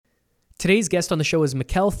Today's guest on the show is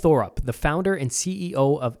Mikkel Thorup, the founder and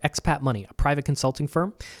CEO of ExPat Money, a private consulting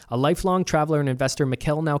firm. A lifelong traveler and investor,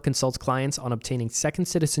 Mikkel now consults clients on obtaining second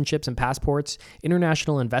citizenships and passports,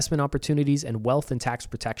 international investment opportunities, and wealth and tax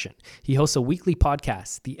protection. He hosts a weekly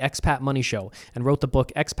podcast, The ExPat Money Show, and wrote the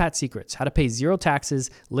book ExPat Secrets: How to Pay Zero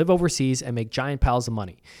Taxes, Live Overseas, and Make Giant Piles of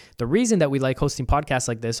Money. The reason that we like hosting podcasts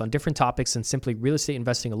like this on different topics than simply real estate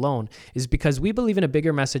investing alone is because we believe in a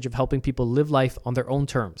bigger message of helping people live life on their own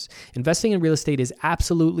terms. Investing in real estate is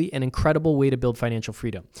absolutely an incredible way to build financial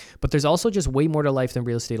freedom, but there's also just way more to life than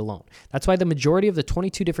real estate alone. That's why the majority of the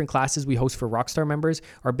 22 different classes we host for Rockstar members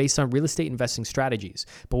are based on real estate investing strategies.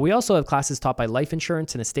 But we also have classes taught by life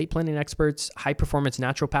insurance and estate planning experts, high-performance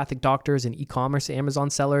naturopathic doctors, and e-commerce Amazon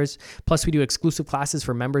sellers. Plus, we do exclusive classes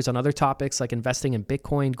for members on other topics like investing in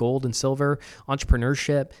Bitcoin, gold, and silver,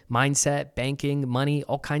 entrepreneurship, mindset, banking, money,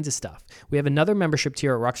 all kinds of stuff. We have another membership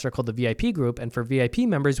tier at Rockstar called the VIP group, and for VIP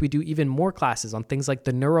members, we do even more classes on things like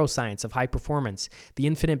the neuroscience of high performance, the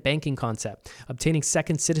infinite banking concept, obtaining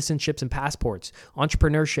second citizenships and passports,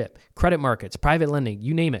 entrepreneurship, credit markets, private lending,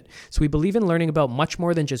 you name it. So we believe in learning about much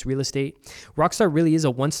more than just real estate. Rockstar really is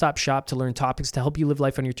a one-stop shop to learn topics to help you live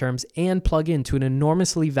life on your terms and plug into an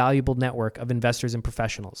enormously valuable network of investors and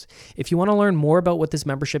professionals. If you want to learn more about what this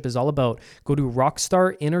membership is all about, go to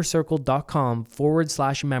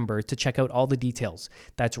rockstarinnercircle.com/member to check out all the details.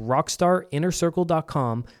 That's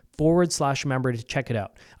rockstarinnercircle.com/member to check it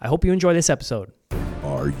out. I hope you enjoy this episode.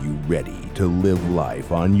 Are you ready to live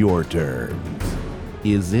life on your terms?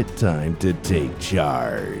 Is it time to take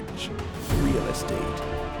charge? Real estate,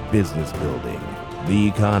 business building, the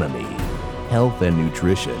economy, health and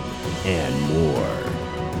nutrition, and more.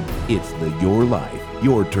 It's the Your Life,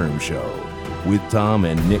 Your Term Show with Tom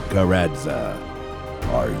and Nick Carazza.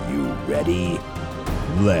 Are you ready?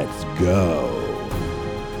 Let's go.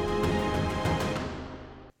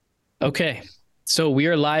 Okay, so we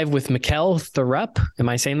are live with Mikkel Thorup. Am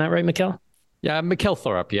I saying that right, Mikkel? Yeah, Mikkel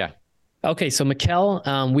Thorup, yeah. Okay, so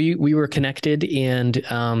Mikkel, we were connected, and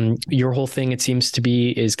your whole thing, it seems to be,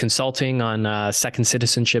 is consulting on second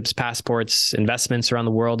citizenships, passports, investments around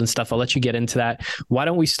the world and stuff. I'll let you get into that. Why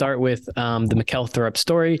don't we start with the Mikkel Thorup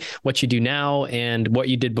story, what you do now, and what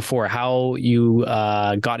you did before, how you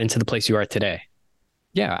got into the place you are today.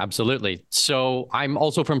 Yeah, absolutely. So I'm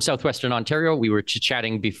also from Southwestern Ontario. We were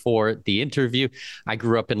chatting before the interview. I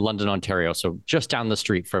grew up in London, Ontario, so just down the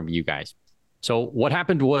street from you guys. So what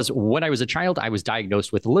happened was, when I was a child, I was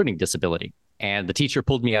diagnosed with a learning disability. And the teacher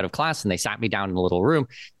pulled me out of class and they sat me down in a little room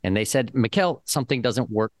and they said, Mikkel, something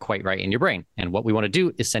doesn't work quite right in your brain. And what we want to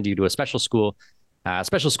do is send you to a special school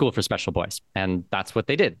for special boys. And that's what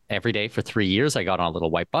they did. Every day for 3 years, I got on a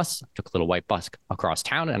little white bus, took a little white bus across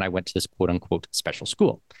town, and I went to this quote unquote special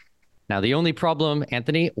school. Now, the only problem,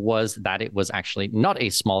 Anthony, was that it was actually not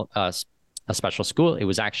a special school. It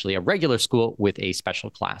was actually a regular school with a special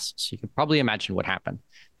class. So you can probably imagine what happened.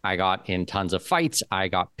 I got in tons of fights. I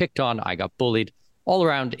got picked on. I got bullied. All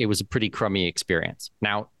around, it was a pretty crummy experience.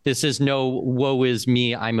 Now, this is no woe is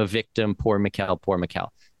me, I'm a victim, poor Mikkel.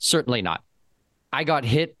 Certainly not. I got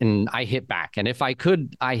hit and I hit back. And if I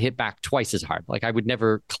could, I hit back twice as hard. Like, I would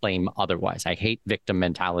never claim otherwise. I hate victim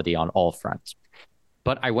mentality on all fronts.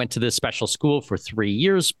 But I went to this special school for 3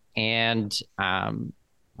 years. And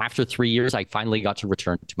after 3 years, I finally got to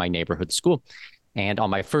return to my neighborhood school. And on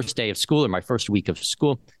my first day of school, or my first week of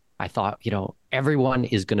school, I thought, everyone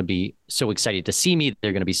is going to be so excited to see me.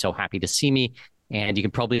 They're going to be so happy to see me. And you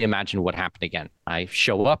can probably imagine what happened again. I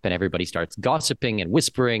show up and everybody starts gossiping and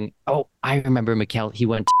whispering. Oh, I remember Mikkel. He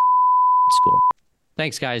went to school.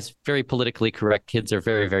 Thanks, guys. Very politically correct. Kids are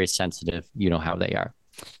very, very sensitive. You know how they are.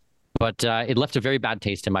 But it left a very bad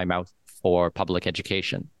taste in my mouth for public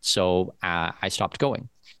education. So I stopped going.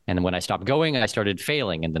 And then when I stopped going, I started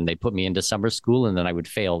failing. And then they put me into summer school and then I would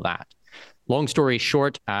fail that. Long story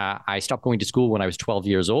short, I stopped going to school when I was 12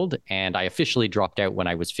 years old and I officially dropped out when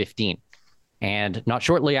I was 15. And not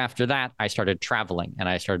shortly after that, I started traveling and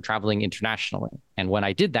I started traveling internationally. And when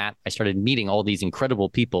I did that, I started meeting all these incredible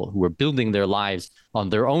people who were building their lives on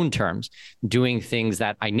their own terms, doing things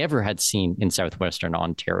that I never had seen in Southwestern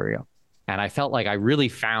Ontario. And I felt like I really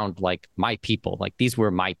found like my people, like these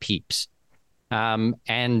were my peeps.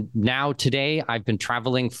 And now today I've been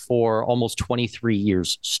traveling for almost 23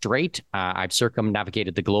 years straight. I've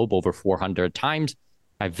circumnavigated the globe over 400 times.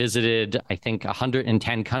 I've visited, I think,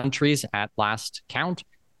 110 countries at last count,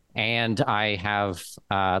 and I have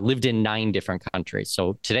lived in 9 different countries.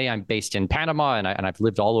 So today I'm based in Panama, and I've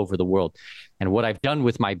lived all over the world. And what I've done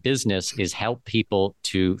with my business is help people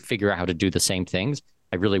to figure out how to do the same things.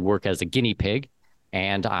 I really work as a guinea pig.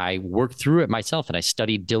 and I worked through it myself, and I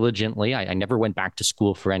studied diligently. I never went back to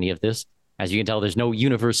school for any of this. As you can tell, there's no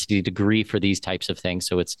university degree for these types of things.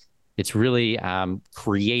 So it's really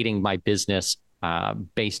creating my business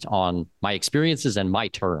based on my experiences and my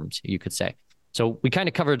terms, you could say. So we kind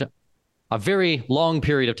of covered a very long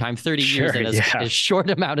period of time, 30 years, in as short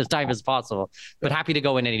amount of time as possible, but happy to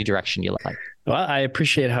go in any direction you like. Well, I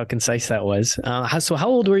appreciate how concise that was. So how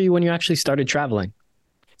old were you when you actually started traveling?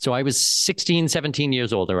 So I was 16, 17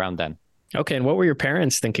 years old around then. Okay. And what were your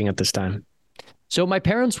parents thinking at this time? So my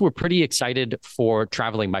parents were pretty excited for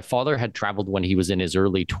traveling. My father had traveled when he was in his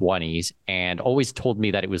early 20s and always told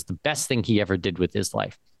me that it was the best thing he ever did with his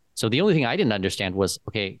life. So the only thing I didn't understand was,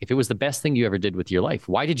 okay, if it was the best thing you ever did with your life,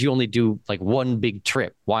 why did you only do like one big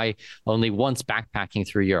trip? Why only once backpacking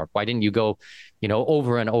through Europe? Why didn't you go,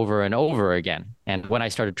 over and over and over again? And when I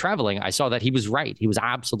started traveling, I saw that he was right. He was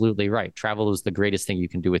absolutely right. Travel is the greatest thing you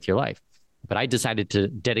can do with your life. But I decided to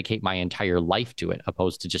dedicate my entire life to it,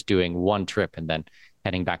 opposed to just doing one trip and then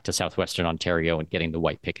heading back to southwestern Ontario and getting the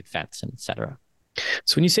white picket fence, and et cetera.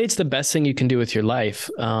 So when you say it's the best thing you can do with your life,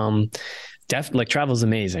 definitely, like, travel is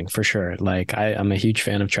amazing for sure. Like I'm a huge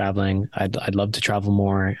fan of traveling. I'd love to travel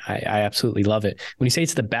more. I absolutely love it. When you say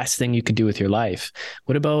it's the best thing you could do with your life,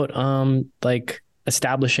 what about like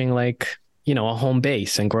establishing a home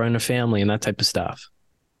base and growing a family and that type of stuff?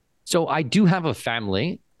 So I do have a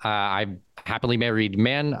family. I'm a happily married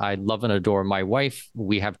man. I love and adore my wife.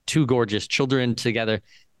 We have 2 gorgeous children together.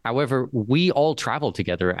 However, we all travel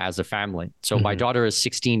together as a family. So my daughter is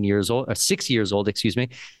 6 years old, excuse me.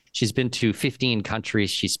 She's been to 15 countries.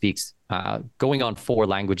 She speaks going on 4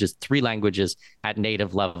 languages, 3 languages at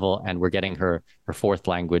native level, and we're getting her 4th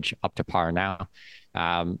language up to par now.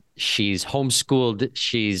 She's homeschooled.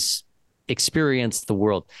 She's experienced the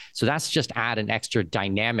world. So that's just add an extra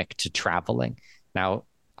dynamic to traveling. Now,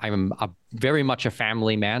 I'm very much a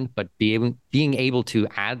family man, but being able to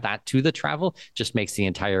add that to the travel just makes the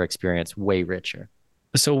entire experience way richer.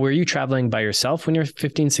 So were you traveling by yourself when you're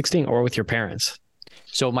 15, 16, or with your parents?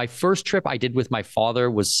 So my first trip I did with my father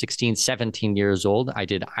was 16, 17 years old. I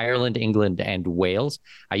did Ireland, England, and Wales.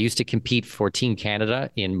 I used to compete for Team Canada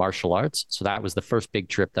in martial arts. So that was the first big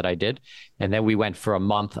trip that I did. And then we went for a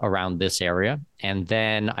month around this area. And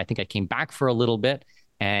then I think I came back for a little bit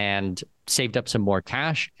and saved up some more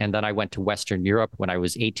cash. And then I went to Western Europe when I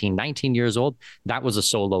was 18, 19 years old. That was a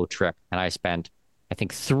solo trip. And I spent, I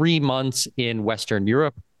think, 3 months in Western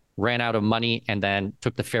Europe, ran out of money, and then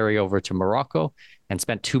took the ferry over to Morocco and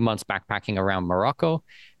spent 2 months backpacking around Morocco.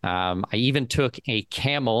 I even took a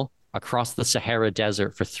camel across the Sahara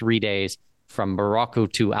Desert for 3 days from Morocco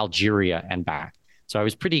to Algeria and back. So I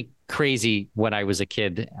was pretty crazy when I was a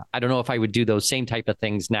kid. I don't know if I would do those same type of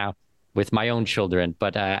things now with my own children,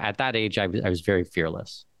 but at that age, I was very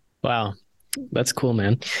fearless. Wow. That's cool,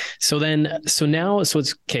 man. So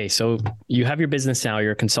it's okay. So you have your business now,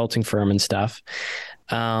 you're a consulting firm and stuff.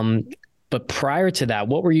 But prior to that,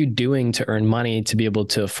 what were you doing to earn money to be able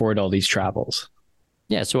to afford all these travels?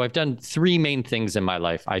 Yeah. So I've done 3 main things in my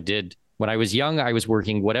life. When I was young, I was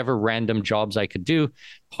working whatever random jobs I could do,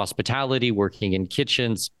 hospitality, working in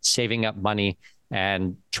kitchens, saving up money,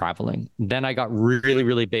 and traveling. Then I got really,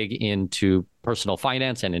 really big into personal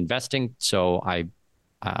finance and investing. So I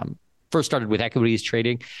first started with equities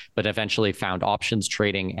trading, but eventually found options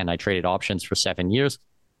trading, and I traded options for 7 years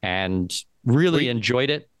and really enjoyed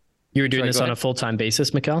it. You were doing this on a full-time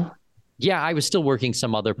basis, Mikkel? Yeah, I was still working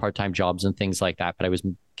some other part-time jobs and things like that, but I was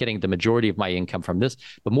getting the majority of my income from this.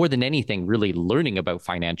 But more than anything, really learning about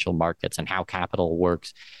financial markets and how capital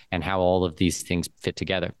works and how all of these things fit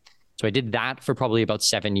together. So I did that for probably about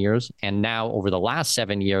 7 years. And now over the last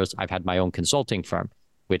 7 years, I've had my own consulting firm,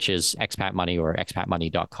 which is ExPat Money, or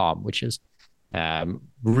expatmoney.com, which is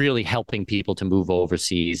really helping people to move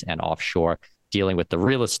overseas and offshore, dealing with the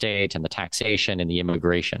real estate and the taxation and the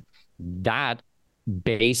immigration. That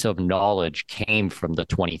base of knowledge came from the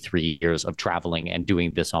 23 years of traveling and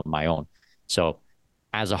doing this on my own. So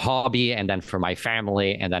as a hobby, and then for my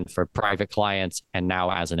family, and then for private clients, and now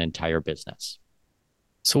as an entire business.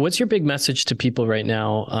 So what's your big message to people right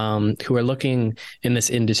now who are looking in this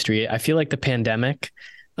industry? I feel like the pandemic,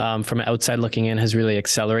 from outside looking in, has really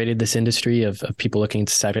accelerated this industry of people looking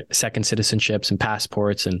to second citizenships and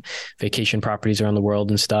passports and vacation properties around the world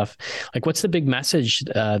and stuff. Like, what's the big message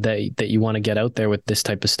that you want to get out there with this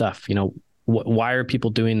type of stuff? Why are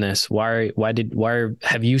people doing this? Why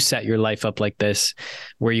have you set your life up like this,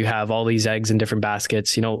 where you have all these eggs in different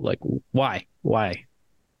baskets? Why?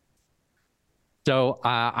 So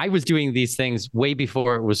I was doing these things way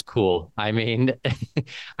before it was cool. I mean,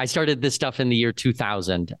 I started this stuff in the year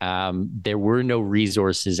 2000. There were no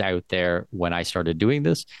resources out there when I started doing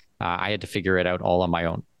this. I had to figure it out all on my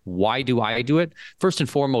own. Why do I do it? First and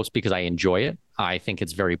foremost, because I enjoy it. I think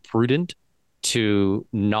it's very prudent to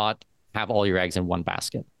not have all your eggs in one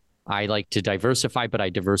basket. I like to diversify, but I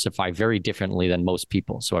diversify very differently than most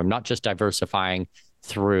people. So I'm not just diversifying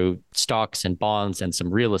through stocks and bonds and some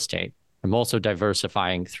real estate. I'm also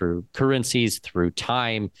diversifying through currencies, through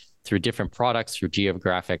time, through different products, through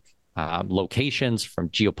geographic locations, from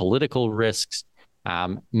geopolitical risks,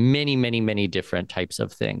 many, many, many different types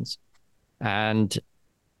of things. And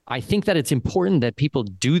I think that it's important that people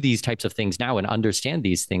do these types of things now and understand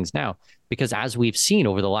these things now, because as we've seen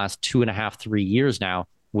over the last 2.5, 3 years now,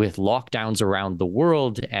 with lockdowns around the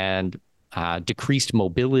world and decreased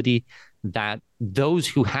mobility, that those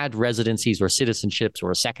who had residencies or citizenships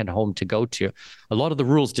or a second home to go to, a lot of the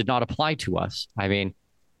rules did not apply to us. I mean,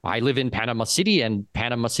 I live in Panama City, and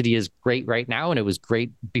Panama City is great right now, and it was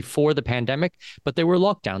great before the pandemic, but there were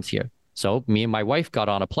lockdowns here. So me and my wife got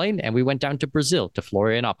on a plane and we went down to Brazil, to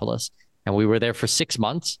Florianopolis, and we were there for 6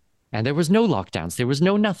 months, and there was no lockdowns. There was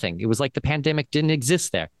no nothing. It was like the pandemic didn't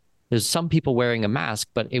exist there. There's some people wearing a mask,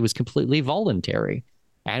 but it was completely voluntary.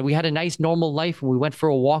 And we had a nice normal life. We went for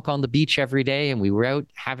a walk on the beach every day, and we were out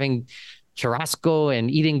having churrasco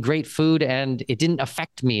and eating great food. And it didn't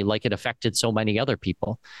affect me like it affected so many other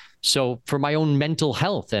people. So for my own mental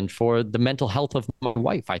health and for the mental health of my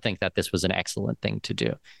wife, I think that this was an excellent thing to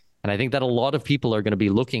do. And I think that a lot of people are going to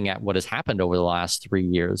be looking at what has happened over the last 3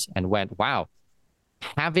 years and went, wow,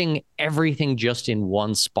 having everything just in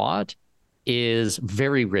one spot is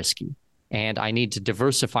very risky. And I need to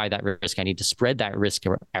diversify that risk. I need to spread that risk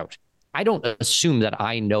out. I don't assume that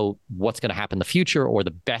I know what's going to happen in the future or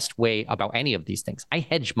the best way about any of these things. I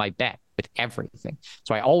hedge my bet with everything.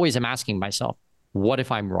 So I always am asking myself, what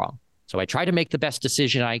if I'm wrong? So I try to make the best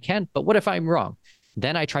decision I can, but what if I'm wrong?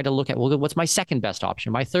 Then I try to look at, well, what's my second best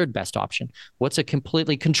option, my third best option? What's a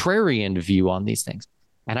completely contrarian view on these things?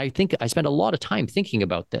 And I think I spend a lot of time thinking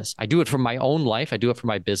about this. I do it for my own life, I do it for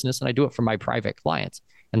my business, and I do it for my private clients.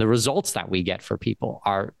 And the results that we get for people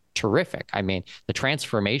are terrific. I mean, the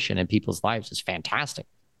transformation in people's lives is fantastic.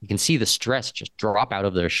 You can see the stress just drop out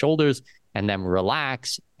of their shoulders and then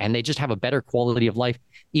relax, and they just have a better quality of life,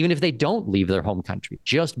 even if they don't leave their home country.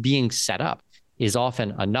 Just being set up is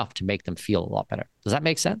often enough to make them feel a lot better. Does that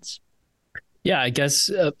make sense? Yeah, I guess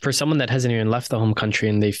for someone that hasn't even left the home country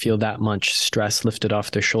and they feel that much stress lifted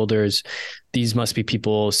off their shoulders, these must be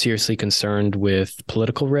people seriously concerned with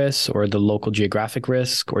political risks or the local geographic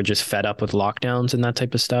risk, or just fed up with lockdowns and that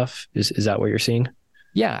type of stuff. Is that what you're seeing?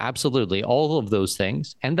 Yeah, absolutely. All of those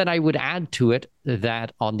things. And then I would add to it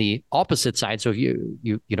that on the opposite side, so if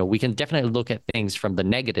you know, we can definitely look at things from the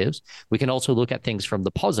negatives. We can also look at things from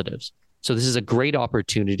the positives. So this is a great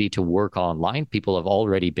opportunity to work online. People have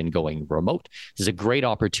already been going remote. This is a great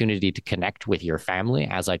opportunity to connect with your family.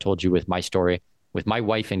 As I told you with my story, with my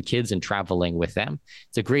wife and kids and traveling with them.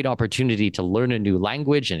 It's a great opportunity to learn a new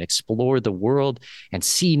language and explore the world and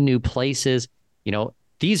see new places. You know,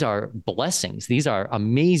 these are blessings. These are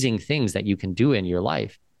amazing things that you can do in your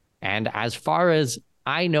life. And as far as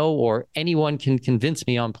I know, or anyone can convince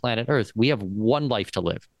me on planet Earth, we have one life to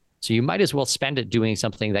live. So you might as well spend it doing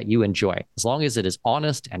something that you enjoy. As long as it is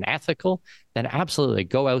honest and ethical, then absolutely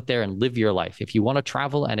go out there and live your life. If you want to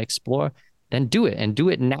travel and explore, then do it, and do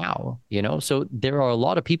it now, you know? So there are a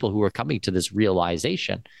lot of people who are coming to this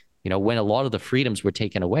realization, you know, when a lot of the freedoms were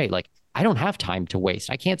taken away. Like, I don't have time to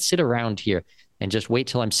waste. I can't sit around here and just wait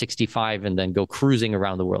till I'm 65 and then go cruising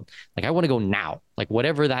around the world. Like, I want to go now. Like,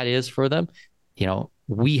 whatever that is for them, you know,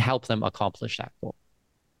 we help them accomplish that goal.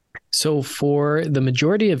 So for the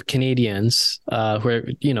majority of Canadians, where,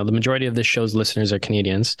 you know, the majority of this show's listeners are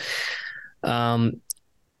Canadians,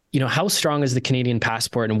 you know, how strong is the Canadian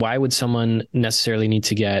passport, and why would someone necessarily need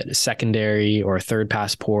to get a secondary or a third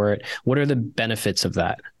passport? What are the benefits of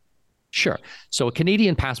that? Sure. So a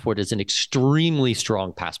Canadian passport is an extremely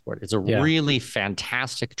strong passport. It's a really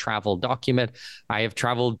fantastic travel document. I have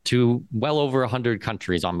traveled to well over 100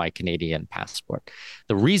 countries on my Canadian passport.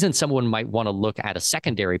 The reason someone might want to look at a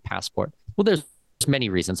secondary passport, well, there's many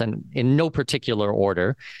reasons, and in no particular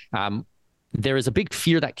order. There is a big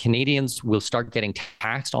fear that Canadians will start getting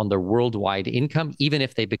taxed on their worldwide income, even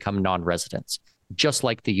if they become non-residents, just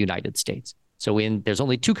like the United States. So there's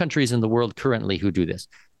only 2 countries in the world currently who do this.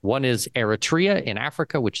 One is Eritrea in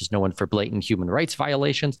Africa, which is known for blatant human rights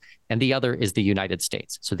violations, and the other is the United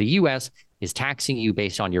States. So the US is taxing you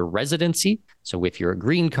based on your residency. So if you're a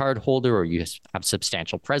green card holder, or you have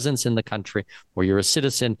substantial presence in the country, or you're a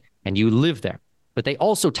citizen and you live there, but they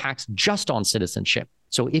also tax just on citizenship.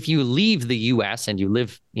 So if you leave the US and you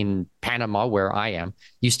live in Panama, where I am,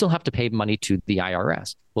 you still have to pay money to the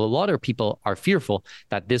IRS. Well, a lot of people are fearful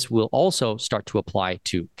that this will also start to apply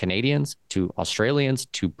to Canadians, to Australians,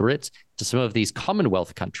 to Brits, to some of these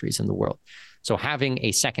Commonwealth countries in the world. So having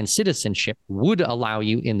a second citizenship would allow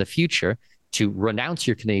you in the future to renounce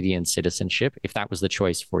your Canadian citizenship, if that was the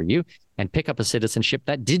choice for you, and pick up a citizenship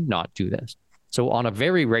that did not do this. So on a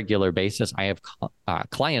very regular basis, I have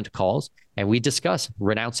client calls and we discuss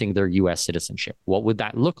renouncing their US citizenship. What would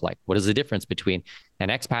that look like? What is the difference between an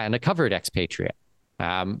expat and a covered expatriate?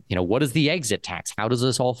 What is the exit tax? How does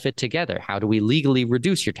this all fit together? How do we legally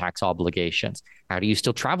reduce your tax obligations? How do you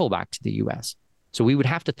still travel back to the US? So we would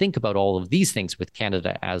have to think about all of these things with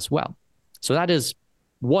Canada as well. So that is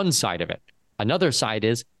one side of it. Another side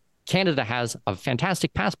is Canada has a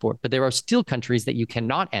fantastic passport, but there are still countries that you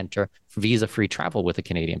cannot enter for visa-free travel with a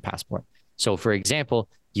Canadian passport. So for example,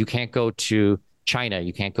 you can't go to China,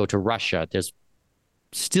 you can't go to Russia. There's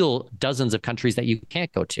still dozens of countries that you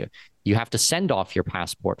can't go to. You have to send off your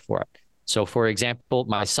passport for it. So for example,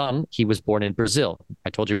 my son, he was born in Brazil.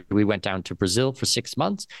 I told you we went down to Brazil for 6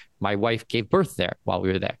 months. My wife gave birth there while we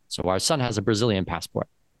were there. So our son has a Brazilian passport.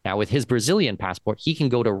 Now with his Brazilian passport, he can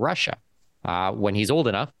go to Russia when he's old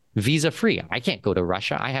enough, visa-free. I can't go to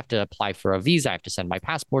Russia. I have to apply for a visa. I have to send my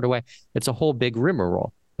passport away. It's a whole big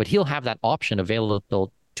rigmarole. But he'll have that option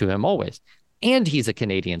available to him always. And he's a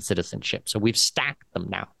Canadian citizenship. So we've stacked them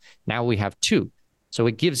now. Now we have two. So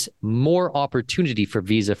it gives more opportunity for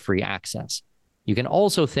visa-free access. You can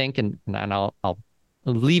also think, and I'll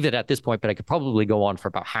leave it at this point, but I could probably go on for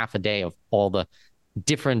about half a day of all the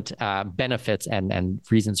different benefits and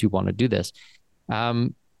reasons you want to do this.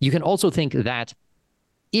 You can also think that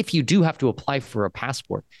if you do have to apply for a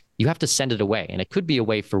passport, you have to send it away, and it could be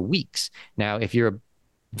away for weeks. Now, if you're a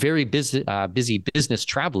very busy business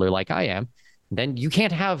traveler like I am, then you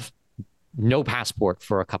can't have no passport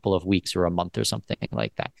for a couple of weeks or a month or something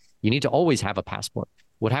like that. You need to always have a passport.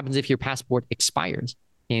 What happens if your passport expires?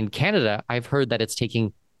 In Canada, I've heard that it's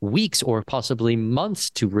taking weeks or possibly months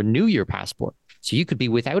to renew your passport. So you could be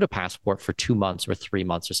without a passport for 2 months or 3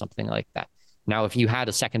 months or something like that. Now, if you had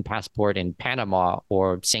a second passport in Panama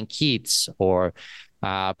or St. Kitts or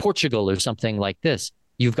Portugal or something like this,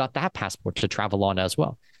 you've got that passport to travel on as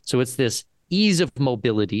well. So it's this ease of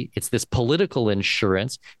mobility. It's this political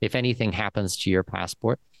insurance if anything happens to your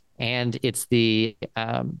passport. And it's the,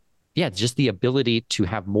 just the ability to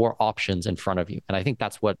have more options in front of you. And I think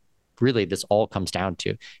that's what really this all comes down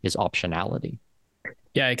to, is optionality.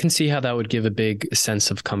 Yeah, I can see how that would give a big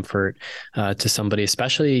sense of comfort to somebody,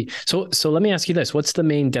 especially. So let me ask you this. What's the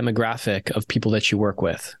main demographic of people that you work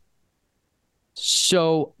with?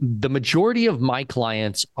 So the majority of my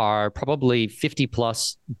clients are probably 50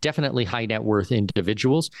 plus, definitely high net worth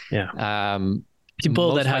individuals. Yeah.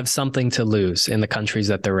 People that have something to lose in the countries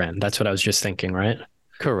that they're in. That's what I was just thinking, right?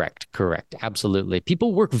 Correct. Absolutely.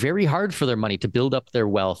 People work very hard for their money to build up their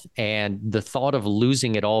wealth. And the thought of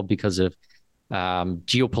losing it all because of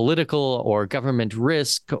geopolitical or government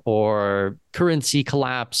risk or currency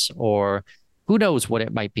collapse or who knows what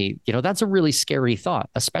it might be, that's a really scary thought,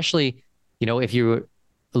 especially, if you're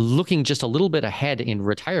looking just a little bit ahead in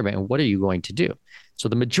retirement and what are you going to do? So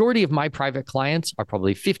the majority of my private clients are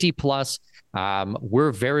probably 50 plus.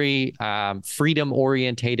 We're very freedom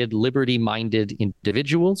orientated, liberty minded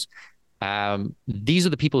individuals. These are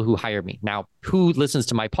the people who hire me. Now, who listens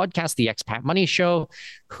to my podcast, The Expat Money Show,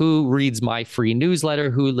 who reads my free newsletter,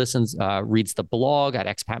 who reads the blog at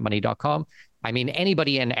expatmoney.com. I mean,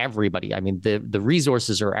 anybody and everybody. I mean, the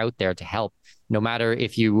resources are out there to help, no matter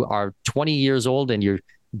if you are 20 years old and you're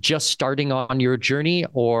just starting on your journey,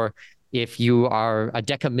 or if you are a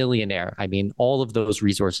decamillionaire. I mean, all of those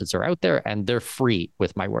resources are out there and they're free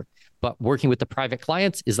with my work. But working with the private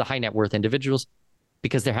clients is the high net worth individuals,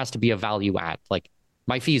 because there has to be a value add. Like,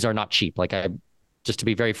 my fees are not cheap. Like, just to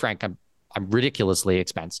be very frank, I'm ridiculously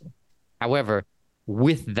expensive. However,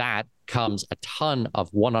 with that comes a ton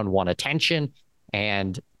of one-on-one attention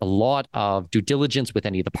and a lot of due diligence with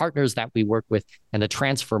any of the partners that we work with. And the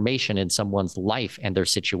transformation in someone's life and their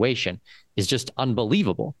situation is just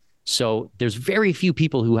unbelievable. So there's very few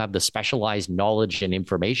people who have the specialized knowledge and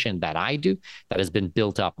information that I do that has been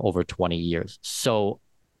built up over 20 years. So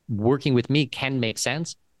working with me can make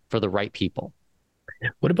sense for the right people.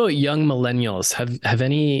 What about young millennials?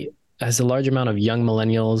 Has a large amount of young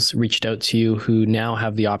millennials reached out to you who now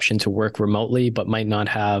have the option to work remotely, but might not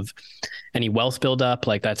have any wealth buildup?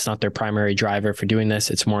 Like, that's not their primary driver for doing this.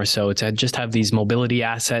 It's more so to just have these mobility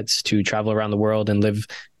assets to travel around the world and live,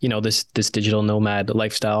 this digital nomad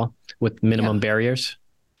lifestyle with minimum barriers.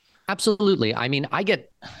 Absolutely. I mean, I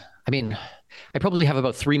probably have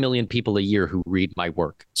about 3 million people a year who read my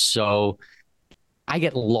work. So I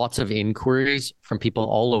get lots of inquiries from people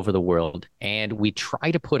all over the world, and we try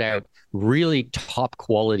to put out really top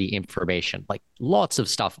quality information, like lots of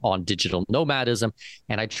stuff on digital nomadism.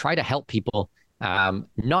 And I try to help people,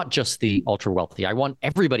 not just the ultra wealthy. I want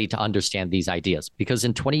everybody to understand these ideas because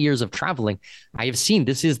in 20 years of traveling, I have seen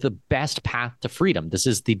this is the best path to freedom. This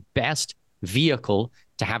is the best vehicle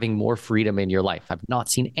to having more freedom in your life. I've not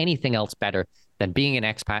seen anything else better than being an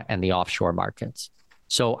expat and the offshore markets.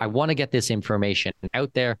 So I want to get this information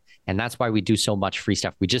out there, and that's why we do so much free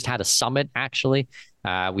stuff. We just had a summit, actually.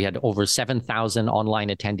 We had over 7,000 online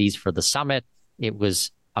attendees for the summit. It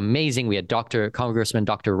was amazing. We had Congressman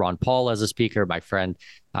Dr. Ron Paul as a speaker, my friend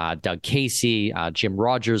Doug Casey, Jim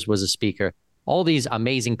Rogers was a speaker, all these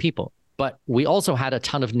amazing people. But we also had a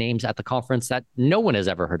ton of names at the conference that no one has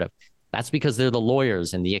ever heard of. That's because they're the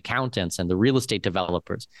lawyers and the accountants and the real estate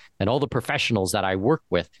developers and all the professionals that I work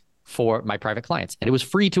with for my private clients. And it was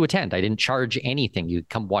free to attend. I didn't charge anything. You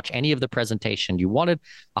come watch any of the presentation you wanted,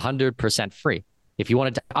 100% free. If you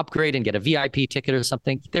wanted to upgrade and get a VIP ticket or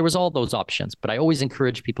something, there was all those options. But I always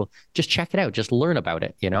encourage people, just check it out, just learn about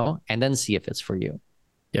it, and then see if it's for you.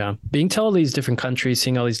 Yeah. Being to all these different countries,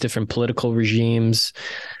 seeing all these different political regimes,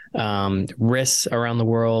 risks around the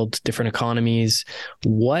world, different economies,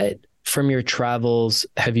 what from your travels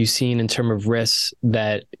have you seen in terms of risks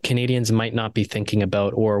that Canadians might not be thinking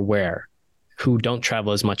about or aware who don't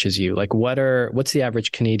travel as much as you? Like what's the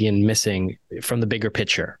average Canadian missing from the bigger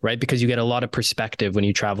picture, right? Because you get a lot of perspective when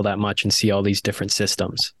you travel that much and see all these different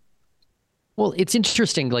systems. Well, it's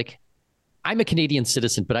interesting. Like I'm a Canadian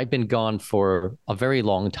citizen, but I've been gone for a very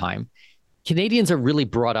long time. Canadians are really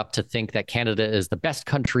brought up to think that Canada is the best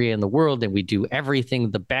country in the world and we do everything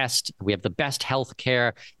the best. We have the best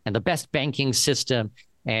healthcare and the best banking system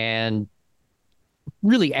and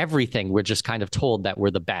really everything. We're just kind of told that we're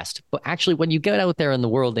the best. But actually, when you get out there in the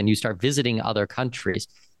world and you start visiting other countries,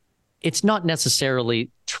 it's not necessarily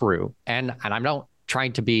true. And I'm not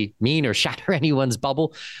trying to be mean or shatter anyone's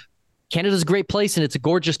bubble. Canada's a great place and it's a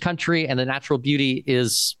gorgeous country and the natural beauty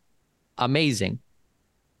is amazing.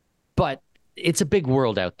 But it's a big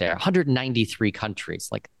world out there, 193 countries.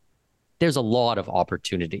 Like there's a lot of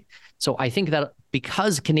opportunity. So I think that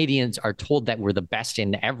because Canadians are told that we're the best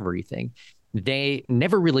in everything, they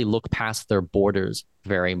never really look past their borders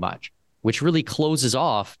very much, which really closes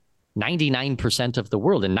off 99% of the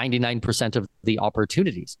world and 99% of the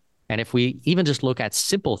opportunities. And if we even just look at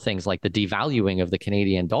simple things like the devaluing of the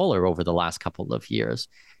Canadian dollar over the last couple of years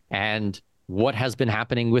and what has been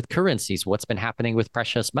happening with currencies, what's been happening with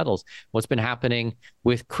precious metals, what's been happening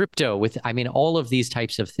with crypto, all of these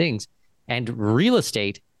types of things and real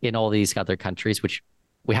estate in all these other countries, which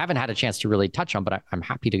we haven't had a chance to really touch on, but I'm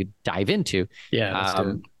happy to dive into.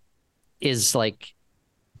 Yeah, is like,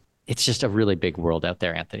 it's just a really big world out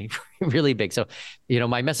there, Anthony, really big. So,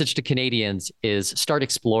 my message to Canadians is start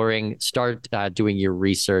exploring, start doing your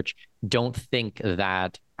research. Don't think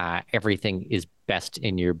that everything is best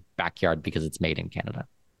in your backyard because it's made in Canada.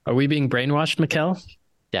 Are we being brainwashed, Mikkel?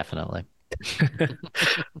 Definitely.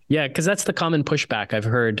 Yeah, because that's the common pushback I've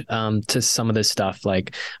heard to some of this stuff.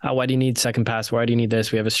 Like, why do you need second passport? Why do you need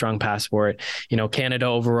this? We have a strong passport. Canada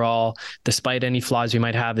overall, despite any flaws we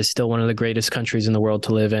might have, is still one of the greatest countries in the world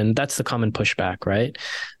to live in. That's the common pushback, right?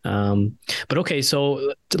 But okay,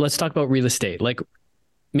 so let's talk about real estate. Like,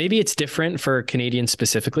 maybe it's different for Canadians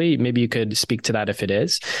specifically. Maybe you could speak to that if it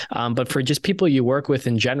is. But for just people you work with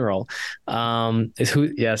in general,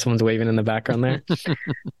 someone's waving in the background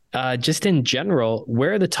there. Just in general,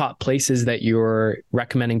 where are the top places that you're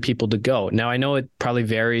recommending people to go? Now, I know it probably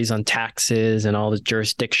varies on taxes and all the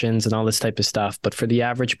jurisdictions and all this type of stuff. But for the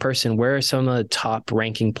average person, where are some of the top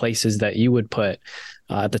ranking places that you would put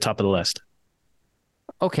at the top of the list?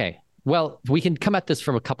 Okay. Well, we can come at this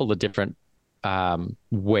from a couple of different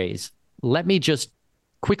ways. Let me just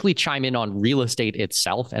quickly chime in on real estate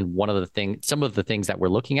itself and some of the things that we're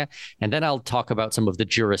looking at, and then I'll talk about some of the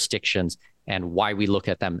jurisdictions and why we look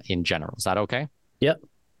at them in general. Is that okay? Yep.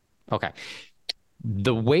 Okay.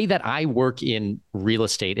 The way that I work in real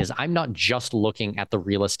estate is I'm not just looking at the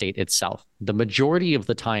real estate itself. The majority of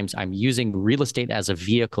the times I'm using real estate as a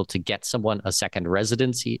vehicle to get someone a second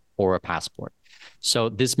residency or a passport. So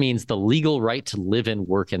this means the legal right to live and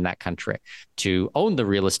work in that country, to own the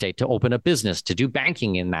real estate, to open a business, to do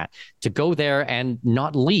banking in that, to go there and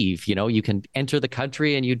not leave. You can enter the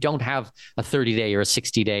country and you don't have a 30-day or a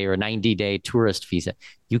 60-day or a 90-day tourist visa.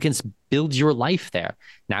 You can build your life there.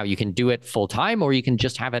 Now you can do it full time or you can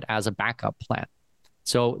just have it as a backup plan.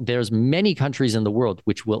 So there's many countries in the world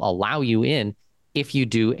which will allow you in if you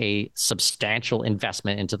do a substantial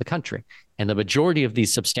investment into the country. And the majority of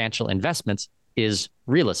these substantial investments is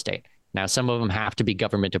real estate. Now, some of them have to be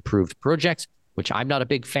government approved projects, which I'm not a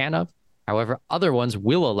big fan of. However, other ones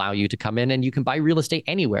will allow you to come in and you can buy real estate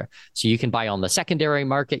anywhere. So you can buy on the secondary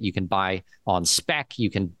market, you can buy on spec, you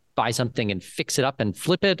can buy something and fix it up and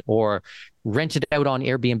flip it, or rent it out on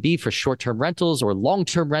Airbnb for short-term rentals or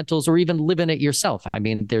long-term rentals, or even live in it yourself. I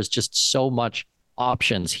mean, there's just so much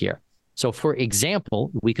options here. So for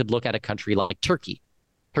example, we could look at a country like Turkey.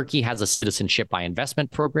 Turkey has a citizenship by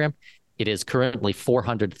investment program. It is currently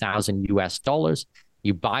 400,000 US dollars.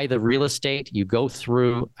 You buy the real estate, you go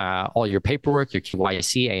through all your paperwork, your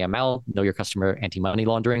KYC, AML, know your customer, anti-money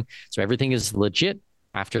laundering. So everything is legit.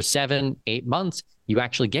 After 7-8 months, you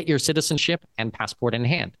actually get your citizenship and passport in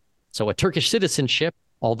hand. So a Turkish citizenship,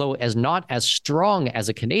 although not as strong as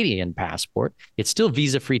a Canadian passport, it's still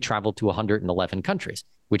visa-free travel to 111 countries,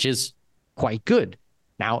 which is quite good.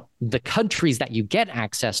 Now, the countries that you get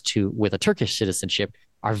access to with a Turkish citizenship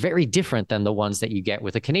are very different than the ones that you get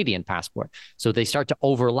with a Canadian passport. So they start to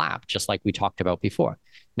overlap, just like we talked about before.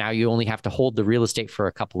 Now you only have to hold the real estate for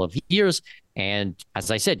a couple of years. And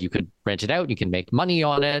as I said, you could rent it out, you can make money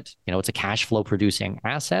on it. You know, it's a cash flow producing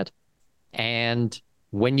asset. And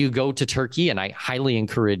when you go to Turkey, and I highly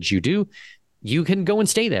encourage you do, you can go and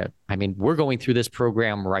stay there. I mean, we're going through this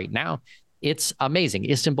program right now. It's amazing.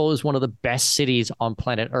 Istanbul is one of the best cities on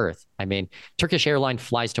planet Earth. I mean, Turkish airline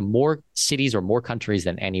flies to more cities or more countries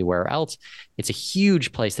than anywhere else. It's a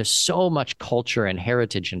huge place. There's so much culture and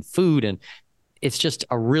heritage and food, and it's just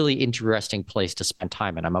a really interesting place to spend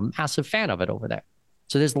time. And I'm a massive fan of it over there.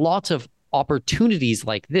 So there's lots of opportunities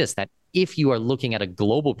like this that if you are looking at a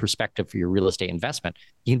global perspective for your real estate investment,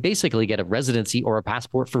 you can basically get a residency or a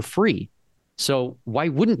passport for free. So why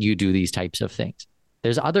wouldn't you do these types of things?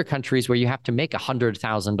 There's other countries where you have to make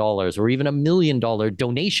 $100,000 or even $1 million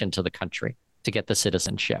donation to the country to get the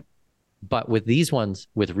citizenship. But with these ones,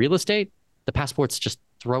 with real estate, the passport's just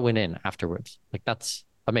thrown in afterwards. Like, that's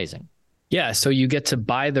amazing. Yeah, so you get to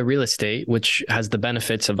buy the real estate, which has the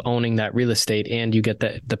benefits of owning that real estate, and you get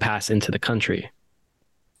the pass into the country.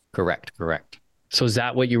 Correct. So is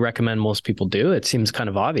that what you recommend most people do? It seems kind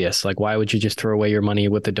of obvious. Like, why would you just throw away your money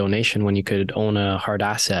with the donation when you could own a hard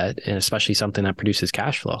asset, and especially something that produces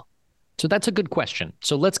cash flow? So that's a good question.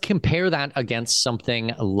 So let's compare that against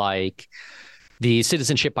something like the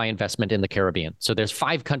citizenship by investment in the Caribbean. So there's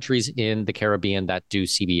 5 countries in the Caribbean that do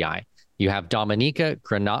CBI. You have Dominica,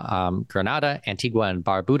 Grenada, Antigua and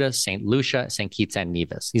Barbuda, St. Lucia, St. Kitts and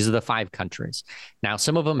Nevis. These are the 5 countries. Now,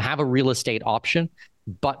 some of them have a real estate option,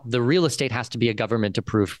 but the real estate has to be a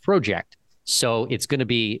government-approved project. So it's going to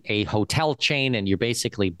be a hotel chain, and you're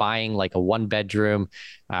basically buying like a 1-bedroom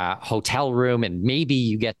hotel room, and maybe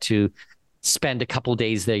you get to spend a couple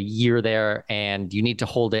days a year there, and you need to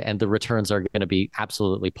hold it, and the returns are going to be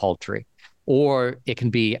absolutely paltry. Or it can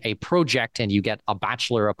be a project, and you get a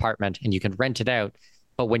bachelor apartment, and you can rent it out.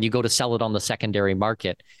 But when you go to sell it on the secondary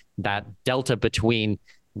market, that delta between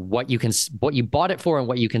what you bought it for and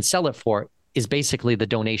what you can sell it for is basically the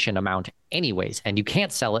donation amount anyways, and you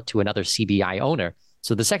can't sell it to another CBI owner.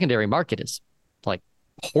 So the secondary market is like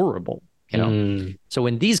horrible, you know? So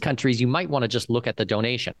in these countries, you might want to just look at the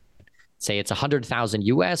donation. Say it's 100,000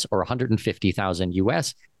 US or 150,000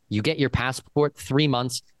 US. You get your passport, 3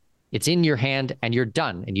 months, it's in your hand and you're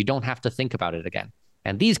done, and you don't have to think about it again.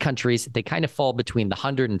 And these countries, they kind of fall between the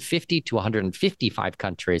 150 to 155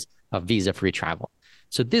 countries of visa-free travel.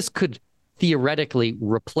 So this could theoretically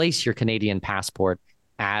replace your Canadian passport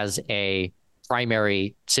as a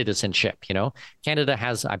primary citizenship. You know, Canada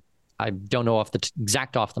has, I don't know off the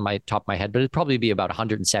exact off my top of my head, but it'd probably be about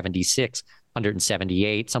 176,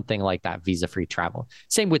 178, something like that, visa-free travel.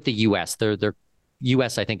 Same with the US. Their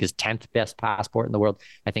US, I think, is 10th best passport in the world.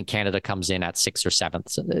 I think Canada comes in at 6th or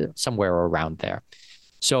 7th, somewhere around there.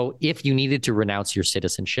 So if you needed to renounce your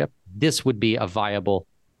citizenship, this would be a viable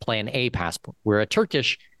plan A passport, where a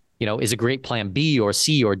Turkish, you know, is a great plan B or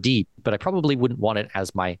C or D, but I probably wouldn't want it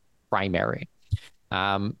as my primary.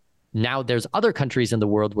 Now there's other countries in the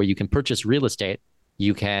world where you can purchase real estate.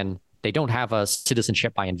 They don't have a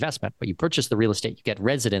citizenship by investment, but you purchase the real estate, you get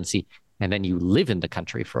residency, and then you live in the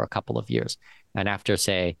country for a couple of years. And after,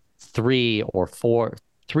 say, 3 or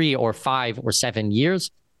 5 or 7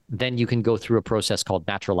 years, then you can go through a process called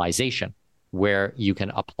naturalization, where you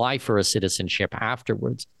can apply for a citizenship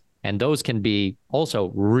afterwards. And those can be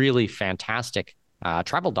also really fantastic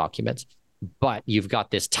travel documents, but you've got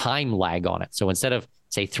this time lag on it. So instead of,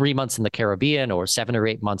 say, 3 months in the Caribbean or 7 or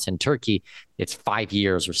 8 months in Turkey, it's 5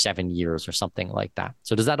 years or 7 years or something like that.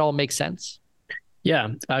 So does that all make sense? Yeah.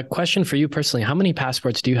 A question for you personally. How many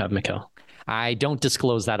passports do you have, Mikkel? I don't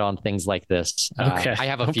disclose that on things like this. Okay. I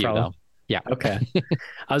have a few problem. though. Yeah. Okay.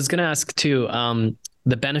 I was going to ask too,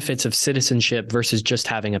 the benefits of citizenship versus just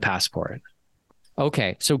having a passport.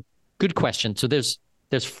 Okay. So good question. So there's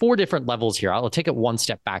 4 different levels here. I'll take it one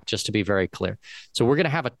step back just to be very clear. So we're going to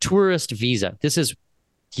have a tourist visa. This is,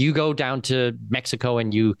 you go down to Mexico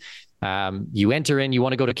and you enter in, you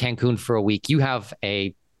want to go to Cancun for a week. You have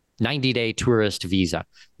a 90-day tourist visa.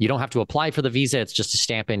 You don't have to apply for the visa. It's just a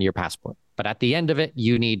stamp in your passport. But at the end of it,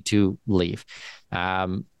 you need to leave.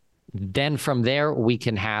 Then from there, we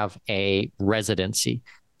can have a residency.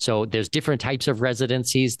 So there's different types of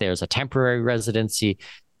residencies. There's a temporary residency.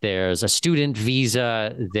 There's a student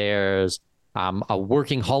visa. There's a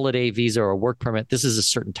working holiday visa or a work permit. This is a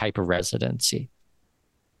certain type of residency.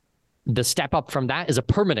 The step up from that is a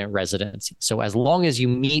permanent residency. So as long as you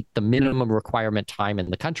meet the minimum requirement time in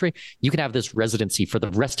the country, you can have this residency for the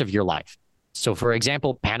rest of your life. So for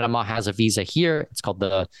example, Panama has a visa here. It's called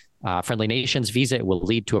the Friendly Nations visa. It will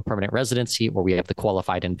lead to a permanent residency, or we have the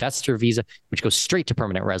qualified investor visa, which goes straight to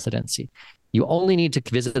permanent residency. You only need to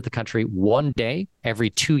visit the country 1 day every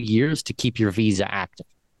 2 years to keep your visa active.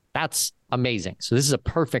 That's amazing. So this is a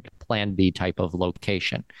perfect plan B type of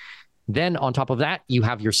location. Then on top of that, you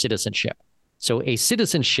have your citizenship. So a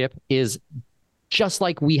citizenship is just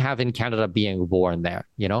like we have in Canada being born there,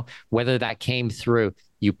 whether that came through,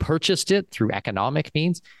 you purchased it through economic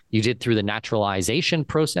means, you did through the naturalization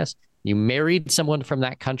process, you married someone from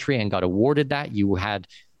that country and got awarded that, you had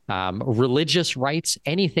religious rights,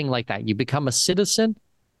 anything like that. You become a citizen,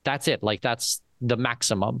 that's it. Like that's the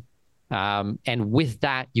maximum. And with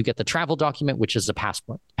that, you get the travel document, which is a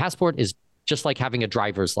passport. Passport is just like having a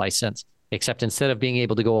driver's license, except instead of being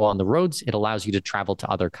able to go on the roads, it allows you to travel to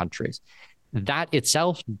other countries. That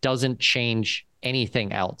itself doesn't change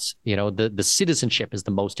anything else. The citizenship is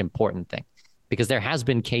the most important thing, because there has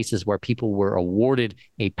been cases where people were awarded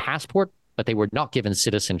a passport, but they were not given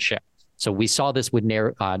citizenship. So we saw this with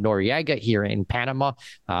Noriega here in Panama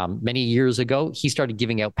many years ago. He started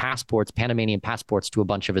giving out passports, Panamanian passports, to a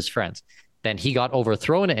bunch of his friends. Then he got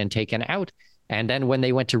overthrown and taken out. And then when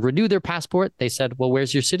they went to renew their passport, they said, well,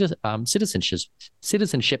 where's your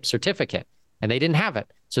citizenship certificate? And they didn't have it.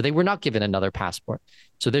 So they were not given another passport.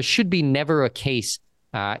 So there should be never a case,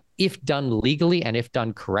 if done legally and if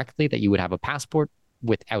done correctly, that you would have a passport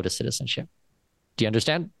without a citizenship. Do you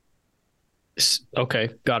understand?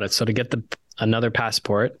 Okay, got it. So to get another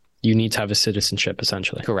passport, you need to have a citizenship,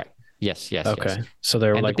 essentially. Correct. Yes. Okay. Yes. So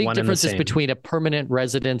they're and like the big one difference and the same. is between a permanent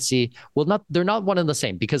residency. Well, they're not one and the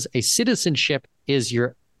same, because a citizenship is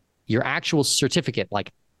your actual certificate.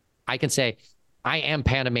 Like I can say, I am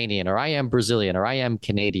Panamanian, or I am Brazilian, or I am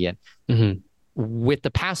Canadian. Mm-hmm. With the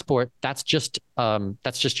passport, that's just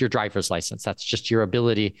your driver's license. That's just your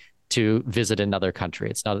ability to visit another country.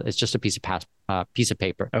 It's just a piece of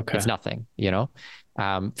paper. Okay. It's nothing,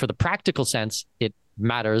 for the practical sense, it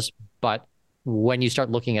matters. But when you start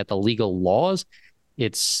looking at the legal laws,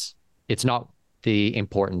 it's not the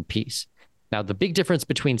important piece. Now, the big difference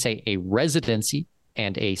between, say, a residency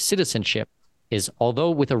and a citizenship is,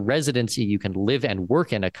 although with a residency, you can live and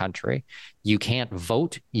work in a country, you can't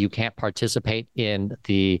vote, you can't participate in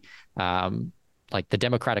the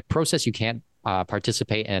democratic process, you can't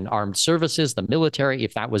participate in armed services, the military,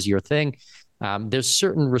 if that was your thing. There's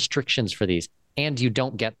certain restrictions for these, and you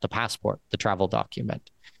don't get the passport, the travel document.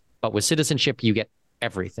 But with citizenship, you get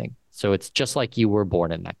everything. So it's just like you were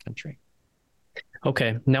born in that country.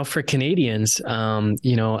 Okay. Now for Canadians,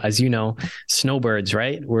 as you know, snowbirds,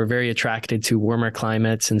 right? We're very attracted to warmer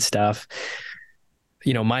climates and stuff.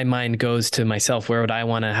 My mind goes to myself, where would I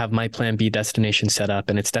want to have my plan B destination set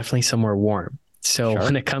up? And it's definitely somewhere warm. So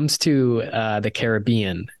When it comes to the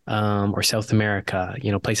Caribbean or South America,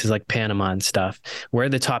 places like Panama and stuff, where are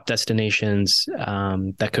the top destinations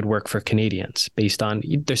that could work for Canadians based on,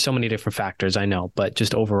 there's so many different factors, I know, but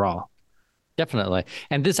just overall. Definitely.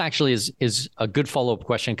 And this actually is a good follow-up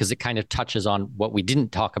question, because it kind of touches on what we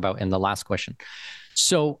didn't talk about in the last question.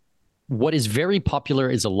 So what is very popular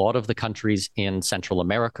is a lot of the countries in Central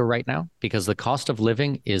America right now, because the cost of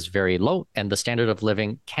living is very low and the standard of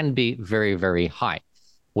living can be very, very high.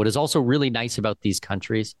 What is also really nice about these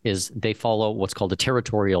countries is they follow what's called a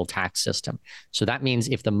territorial tax system. So that means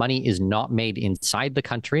if the money is not made inside the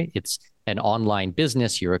country, it's an online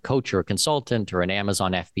business, you're a coach or a consultant or an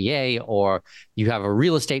Amazon FBA, or you have a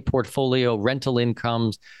real estate portfolio, rental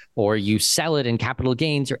incomes, or you sell it in capital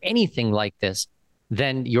gains or anything like this,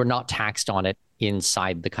 then you're not taxed on it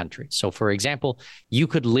inside the country. So for example, you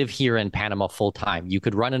could live here in Panama full time. You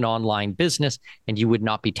could run an online business and you would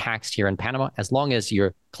not be taxed here in Panama, as long as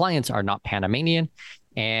your clients are not Panamanian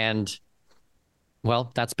and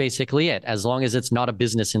Well, that's basically it. As long as it's not a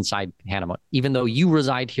business inside Panama, even though you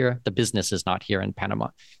reside here, the business is not here in Panama.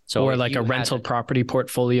 So Or like a rental property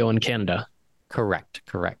portfolio in Canada. Correct.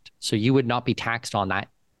 So you would not be taxed on that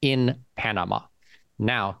in Panama.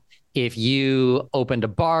 Now, if you opened a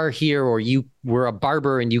bar here, or you were a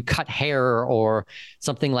barber and you cut hair or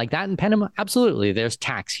something like that in Panama, absolutely, there's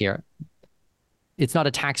tax here. It's not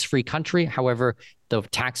a tax-free country. However, the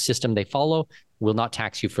tax system they follow will not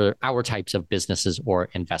tax you for our types of businesses or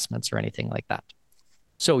investments or anything like that.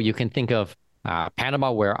 So you can think of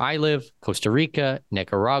Panama, where I live, Costa Rica,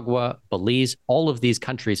 Nicaragua, Belize. All of these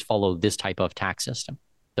countries follow this type of tax system.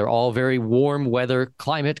 They're all very warm weather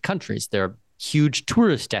climate countries. They're huge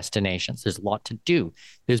tourist destinations. There's a lot to do.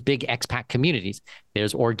 There's big expat communities.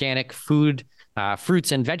 There's organic food,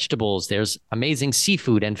 fruits and vegetables. There's amazing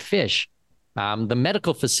seafood and fish. The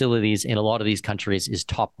medical facilities in a lot of these countries is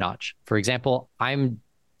top notch. For example, I'm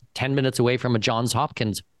 10 minutes away from a Johns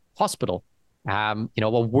Hopkins hospital, a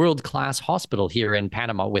world-class hospital here in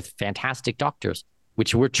Panama with fantastic doctors,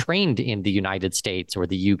 which were trained in the United States or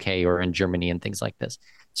the UK or in Germany and things like this.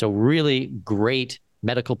 So really great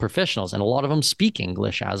medical professionals, and a lot of them speak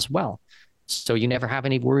English as well. So you never have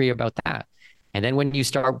any worry about that. And then when you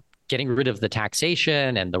start getting rid of the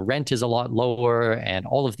taxation and the rent is a lot lower and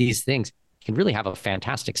all of these things, you can really have a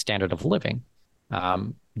fantastic standard of living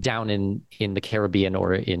down in the Caribbean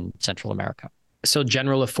or in Central America. So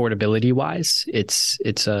general affordability wise, it's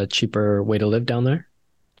a cheaper way to live down there?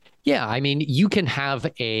 Yeah, I mean, you can have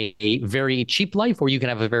a very cheap life or you can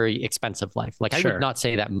have a very expensive life. Like, I would not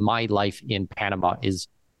say that my life in Panama is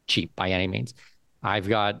cheap by any means. I've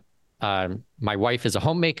got my wife is a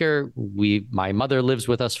homemaker. My mother lives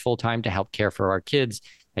with us full time to help care for our kids.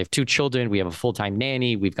 I have 2 children. We have a full-time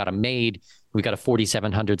nanny. We've got a maid. We've got a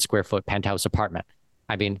 4,700 square foot penthouse apartment.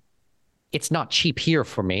 I mean, it's not cheap here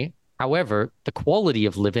for me. However, the quality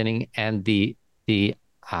of living and the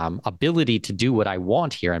ability to do what I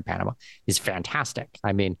want here in Panama is fantastic.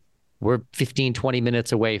 I mean, we're 15, 20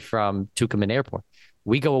 minutes away from Tucumán Airport.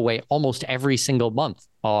 We go away almost every single month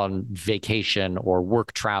on vacation or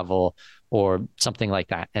work travel or something like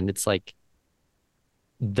that. And it's like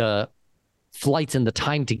the flights and the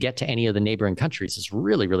time to get to any of the neighboring countries is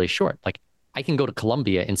really, really short. Like, I can go to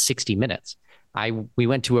Colombia in 60 minutes. We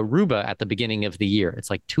went to Aruba at the beginning of the year. It's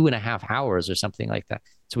like 2.5 hours or something like that.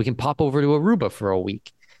 So we can pop over to Aruba for a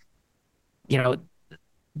week. You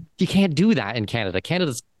can't do that in Canada.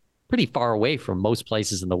 Canada's pretty far away from most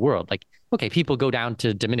places in the world. Like, okay, people go down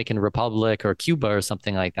to Dominican Republic or Cuba or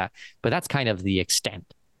something like that, but that's kind of the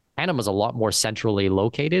extent. Panama's a lot more centrally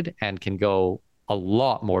located and can go a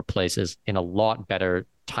lot more places in a lot better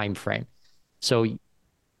time frame. So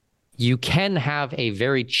you can have a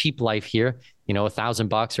very cheap life here,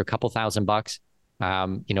 $1,000 or a couple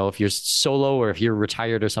 $1,000, if you're solo or if you're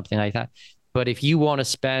retired or something like that. But if you want to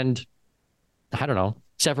spend, I don't know,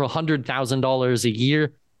 several $100,000 a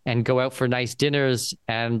year and go out for nice dinners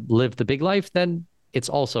and live the big life, then it's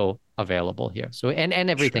also available here. So, and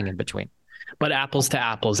everything in between. But apples to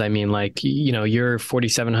apples, I mean, like, your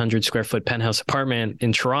 4,700 square foot penthouse apartment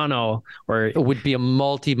in Toronto, or it would be a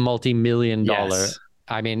multi-million dollar. Yes.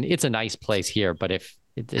 I mean, it's a nice place here, but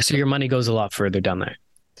so your money goes a lot further down there.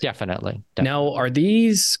 Definitely. Now, are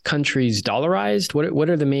these countries dollarized? What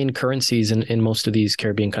are the main currencies in most of these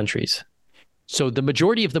Caribbean countries? So the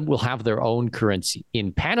majority of them will have their own currency.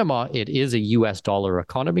 In Panama, it is a US dollar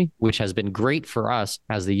economy, which has been great for us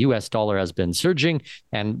as the US dollar has been surging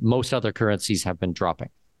and most other currencies have been dropping.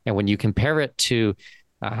 And when you compare it to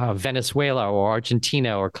Venezuela or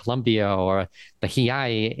Argentina or Colombia or the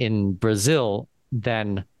real in Brazil,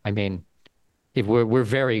 then, I mean, we're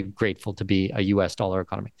very grateful to be a US dollar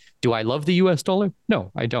economy. Do I love the US dollar?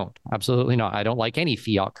 No, I don't. Absolutely not. I don't like any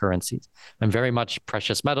fiat currencies. I'm very much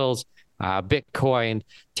precious metals, Bitcoin,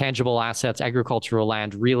 tangible assets, agricultural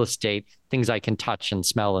land, real estate, things I can touch and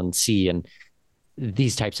smell and see, and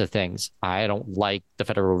these types of things. I don't like the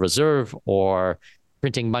Federal Reserve or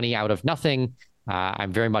printing money out of nothing.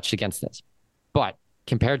 I'm very much against this. But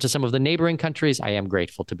compared to some of the neighboring countries, I am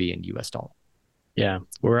grateful to be in US dollar. Yeah,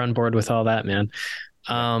 we're on board with all that, man.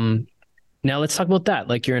 Now let's talk about that,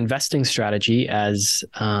 like your investing strategy as,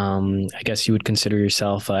 I guess you would consider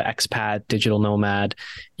yourself an expat, digital nomad,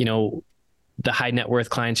 the high net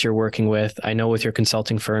worth clients you're working with. I know with your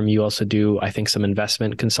consulting firm, you also do, I think, some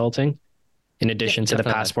investment consulting in addition to the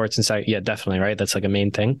passports and site. Yeah, definitely. Right. That's like a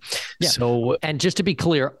main thing. Yeah. So, and just to be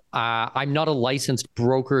clear, I'm not a licensed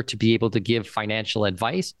broker to be able to give financial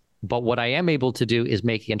advice. But what I am able to do is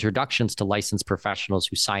make introductions to licensed professionals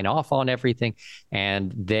who sign off on everything,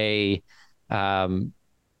 and they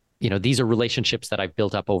these are relationships that I've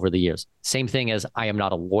built up over the years. Same thing as I am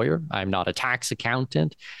not a lawyer. I'm not a tax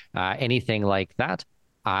accountant, anything like that.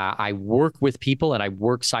 I work with people and I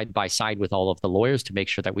work side by side with all of the lawyers to make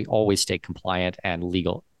sure that we always stay compliant and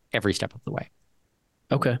legal every step of the way.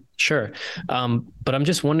 Okay, sure. But I'm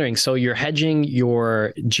just wondering, so you're hedging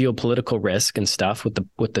your geopolitical risk and stuff with the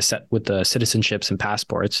citizenships and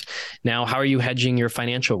passports. Now, how are you hedging your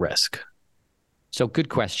financial risk? So good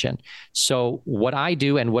question. So what I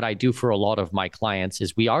do and what I do for a lot of my clients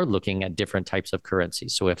is we are looking at different types of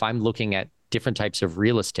currencies. So if I'm looking at different types of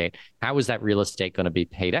real estate, how is that real estate going to be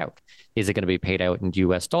paid out? Is it going to be paid out in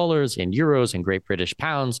US dollars, in euros, in Great British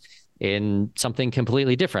pounds, in something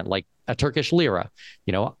completely different, like a Turkish lira?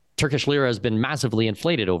 Turkish lira has been massively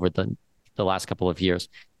inflated over the last couple of years.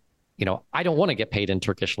 I don't want to get paid in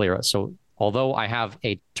Turkish lira. So although I have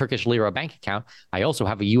a Turkish lira bank account, I also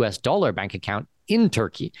have a US dollar bank account in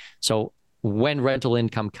Turkey. So when rental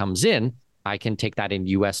income comes in, I can take that in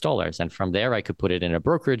US dollars. And from there, I could put it in a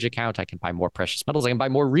brokerage account. I can buy more precious metals. I can buy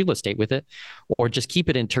more real estate with it, or just keep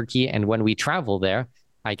it in Turkey. And when we travel there,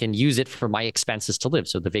 I can use it for my expenses to live.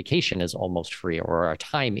 So the vacation is almost free, or our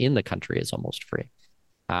time in the country is almost free.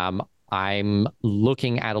 I'm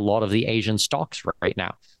looking at a lot of the Asian stocks right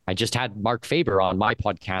now. I just had Mark Faber on my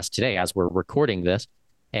podcast today as we're recording this,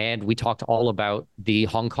 and we talked all about the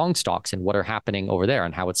Hong Kong stocks and what are happening over there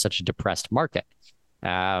and how it's such a depressed market.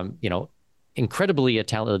 Incredibly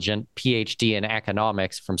intelligent PhD in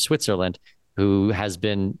economics from Switzerland, who has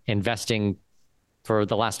been investing for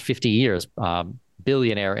the last 50 years,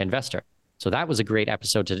 billionaire investor. So that was a great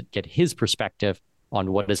episode to get his perspective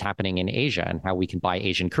on what is happening in Asia and how we can buy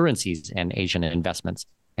Asian currencies and Asian investments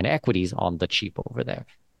and equities on the cheap over there.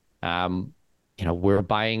 We're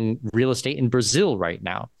buying real estate in Brazil right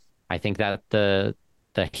now. I think that the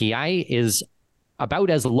real is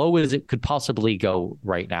about as low as it could possibly go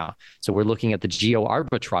right now. So we're looking at the geo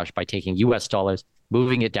arbitrage by taking US dollars,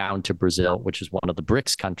 moving it down to Brazil, which is one of the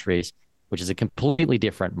BRICS countries, which is a completely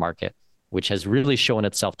different market, which has really shown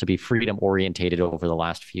itself to be freedom orientated over the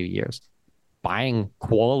last few years. Buying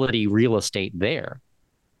quality real estate there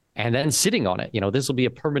and then sitting on it. This will be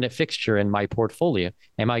a permanent fixture in my portfolio.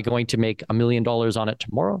 Am I going to make $1 million on it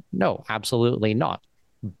tomorrow? No, absolutely not.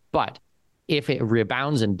 But if it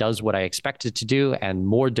rebounds and does what I expect it to do, and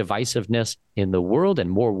more divisiveness in the world and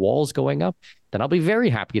more walls going up, then I'll be very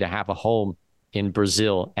happy to have a home in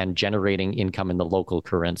Brazil and generating income in the local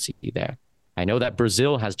currency there. I know that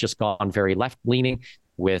Brazil has just gone very left-leaning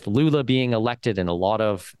with Lula being elected and a lot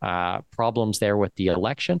of problems there with the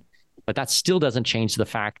election. But that still doesn't change the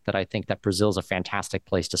fact that I think that Brazil is a fantastic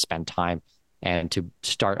place to spend time and to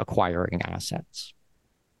start acquiring assets.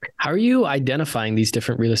 How are you identifying these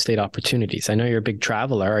different real estate opportunities? I know you're a big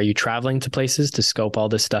traveler. Are you traveling to places to scope all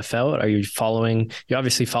this stuff out? You're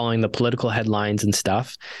obviously following the political headlines and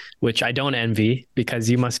stuff, which I don't envy, because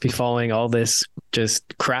you must be following all this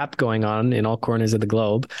just crap going on in all corners of the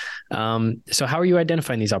globe. So how are you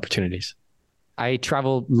identifying these opportunities? I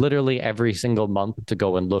travel literally every single month to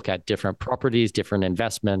go and look at different properties, different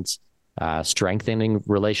investments, strengthening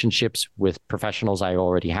relationships with professionals I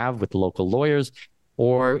already have, with local lawyers.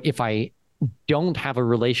 Or if I don't have a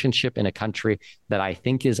relationship in a country that I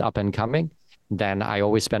think is up and coming, then I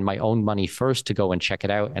always spend my own money first to go and check it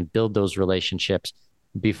out and build those relationships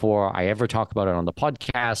before I ever talk about it on the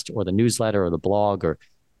podcast or the newsletter or the blog or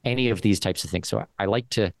any of these types of things. So I like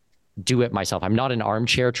to do it myself. I'm not an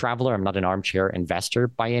armchair traveler. I'm not an armchair investor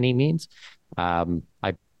by any means.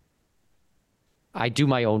 I do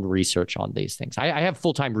my own research on these things. I have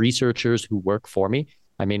full-time researchers who work for me.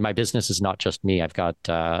 I mean, my business is not just me. I've got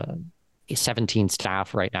 17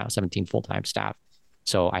 staff right now, 17 full-time staff.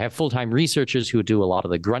 So I have full-time researchers who do a lot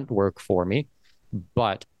of the grunt work for me,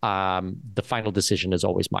 but the final decision is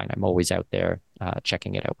always mine. I'm always out there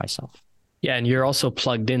checking it out myself. Yeah, and you're also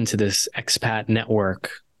plugged into this expat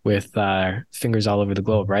network with fingers all over the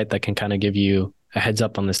globe, right? That can kind of give you a heads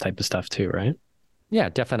up on this type of stuff too, right? Yeah,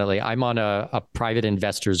 definitely. I'm on a private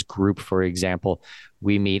investors group, for example.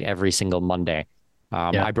 We meet every single Monday.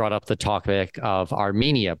 I brought up the topic of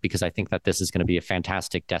Armenia because I think that this is going to be a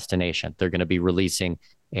fantastic destination. They're going to be releasing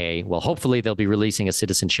hopefully they'll be releasing a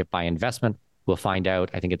citizenship by investment. We'll find out.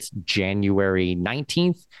 I think it's January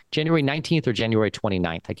 19th or January 29th.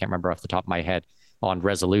 I can't remember off the top of my head on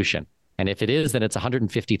resolution. And if it is, then it's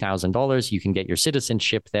 $150,000. You can get your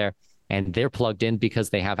citizenship there, and they're plugged in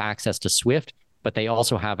because they have access to SWIFT, but they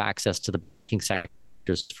also have access to the banking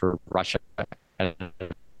sectors for Russia.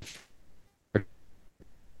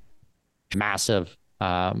 Massive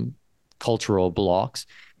cultural blocks.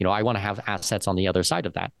 I want to have assets on the other side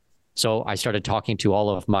of that. So I started talking to all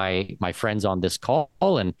of my friends on this call,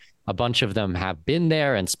 and a bunch of them have been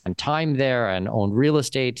there and spent time there and own real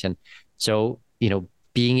estate. And so,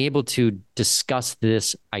 being able to discuss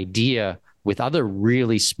this idea with other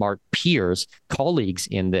really smart peers, colleagues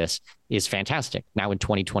in this is fantastic. Now in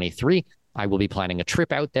 2023, I will be planning a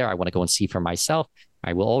trip out there. I want to go and see for myself.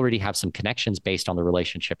 I will already have some connections based on the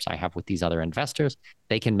relationships I have with these other investors.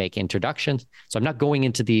 They can make introductions. So I'm not going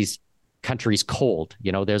into these countries cold.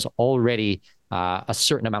 There's already a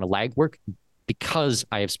certain amount of legwork because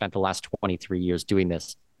I have spent the last 23 years doing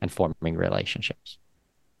this and forming relationships.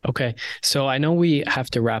 Okay. So I know we have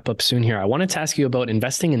to wrap up soon here. I wanted to ask you about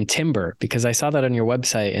investing in timber because I saw that on your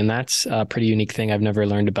website and that's a pretty unique thing I've never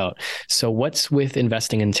learned about. So what's with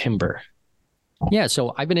investing in timber? Yeah.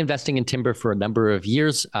 So I've been investing in timber for a number of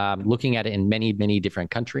years, looking at it in many, many different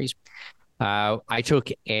countries. I took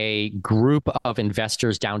a group of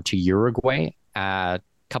investors down to Uruguay a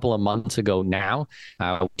couple of months ago now.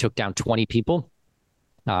 We took down 20 people.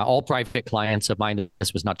 All private clients of mine.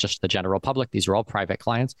 This was not just the general public. These are all private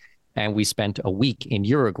clients. And we spent a week in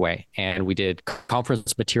Uruguay and we did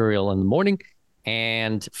conference material in the morning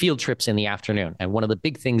and field trips in the afternoon. And one of the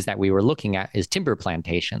big things that we were looking at is timber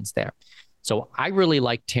plantations there. So I really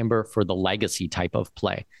like timber for the legacy type of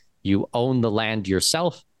play. You own the land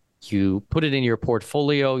yourself. You put it in your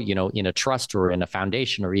portfolio, in a trust or in a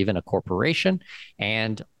foundation or even a corporation.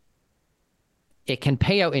 And it can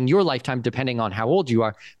pay out in your lifetime depending on how old you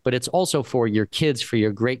are, but it's also for your kids, for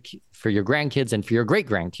your grandkids, and for your great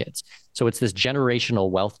grandkids. So it's this generational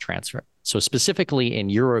wealth transfer. So specifically in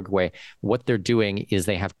Uruguay, what they're doing is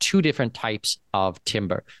they have two different types of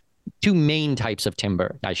timber, two main types of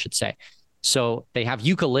timber, I should say. So they have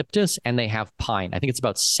eucalyptus and they have pine. I think it's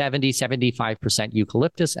about 75%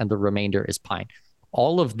 eucalyptus and the remainder is pine.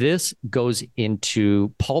 All of this goes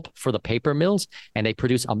into pulp for the paper mills, and they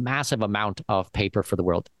produce a massive amount of paper for the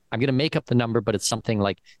world. I'm going to make up the number, but it's something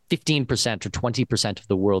like 15% or 20% of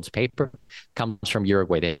the world's paper comes from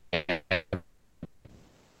Uruguay. They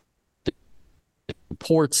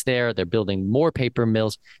ports there, they're building more paper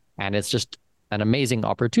mills, and it's just an amazing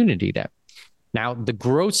opportunity there. Now, the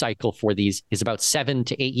growth cycle for these is about 7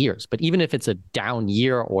 to 8 years, but even if it's a down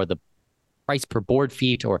year or the price per board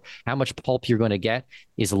feet or how much pulp you're going to get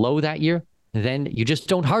is low that year, then you just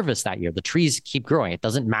don't harvest that year. The trees keep growing. It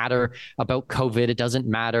doesn't matter about COVID. It doesn't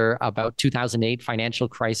matter about 2008 financial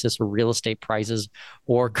crisis or real estate prices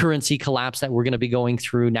or currency collapse that we're going to be going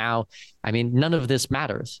through now. I mean, none of this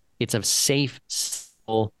matters. It's a safe,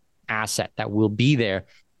 stable asset that will be there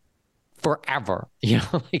forever.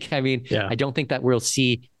 I don't think that we'll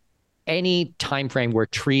see any time frame where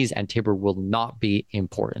trees and timber will not be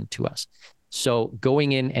important to us. So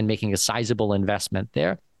going in and making a sizable investment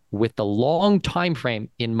there with the long time frame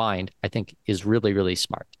in mind, I think is really, really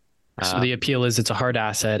smart. So the appeal is it's a hard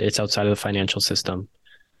asset. It's outside of the financial system.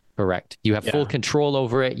 Correct. You have full control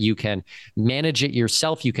over it. You can manage it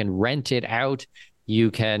yourself. You can rent it out.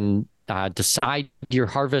 You can decide your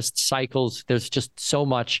harvest cycles. There's just so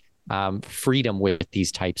much freedom with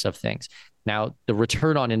these types of things. Now, the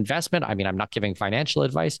return on investment, I'm not giving financial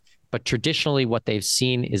advice, but traditionally what they've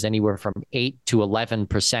seen is anywhere from 8 to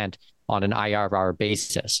 11% on an IRR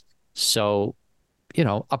basis. So,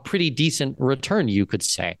 a pretty decent return, you could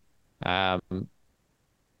say.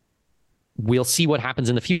 We'll see what happens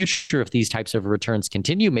in the future if these types of returns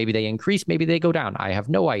continue. Maybe they increase, maybe they go down. I have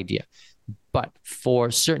no idea. But for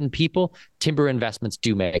certain people, timber investments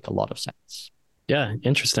do make a lot of sense. Yeah,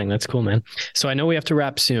 interesting. That's cool, man. So I know we have to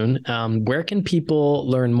wrap soon. Where can people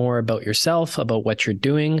learn more about yourself, about what you're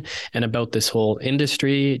doing, and about this whole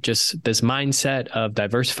industry, just this mindset of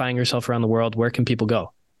diversifying yourself around the world? Where can people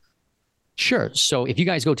go? Sure. So if you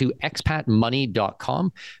guys go to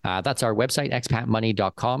expatmoney.com, that's our website,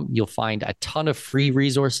 expatmoney.com, you'll find a ton of free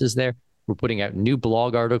resources there. We're putting out new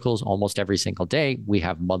blog articles almost every single day. We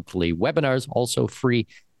have monthly webinars, also free.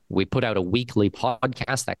 We put out a weekly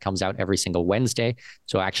podcast that comes out every single Wednesday.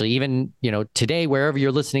 So actually, even today, wherever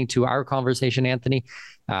you're listening to our conversation, Anthony,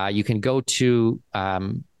 you can go to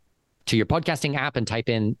your podcasting app and type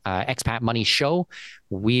in Expat Money Show.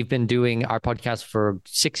 We've been doing our podcast for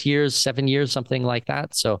 6 years, 7 years, something like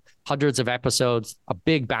that. So hundreds of episodes, a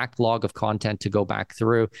big backlog of content to go back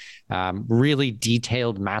through, really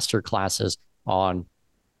detailed master classes on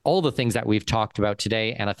all the things that we've talked about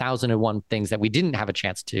today and 1,001 things that we didn't have a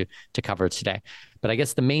chance to cover today. But I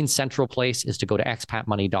guess the main central place is to go to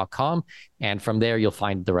expatmoney.com. And from there, you'll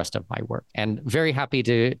find the rest of my work. And very happy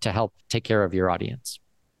to help take care of your audience.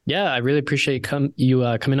 Yeah, I really appreciate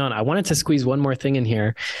you coming on. I wanted to squeeze one more thing in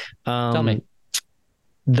here. Tell me.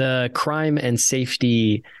 The crime and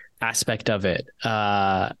safety aspect of it.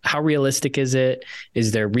 How realistic is it?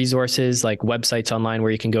 Is there resources like websites online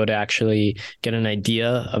where you can go to actually get an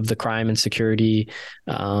idea of the crime and security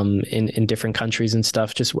in different countries and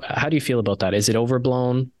stuff? Just how do you feel about that? Is it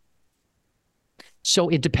overblown? So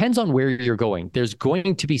it depends on where you're going. There's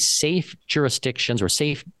going to be safe jurisdictions or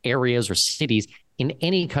safe areas or cities in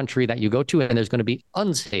any country that you go to, and there's going to be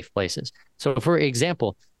unsafe places. So for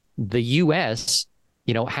example, the US,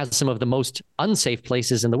 has some of the most unsafe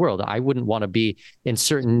places in the world. I wouldn't want to be in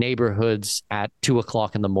certain neighborhoods at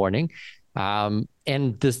 2:00 in the morning. And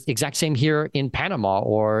the exact same here in Panama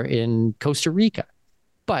or in Costa Rica.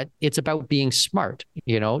 But it's about being smart,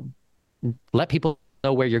 let people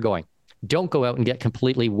know where you're going. Don't go out and get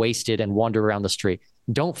completely wasted and wander around the street.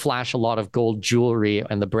 Don't flash a lot of gold jewelry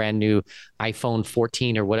and the brand new iPhone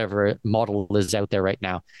 14 or whatever model is out there right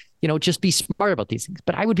now. Just be smart about these things.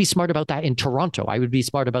 But I would be smart about that in Toronto. I would be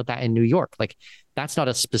smart about that in New York. Like, that's not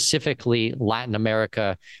a specifically Latin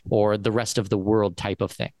America or the rest of the world type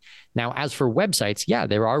of thing. Now, as for websites, yeah,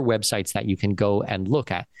 there are websites that you can go and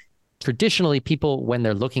look at. Traditionally, people, when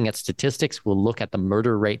they're looking at statistics, will look at the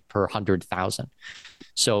murder rate per 100,000.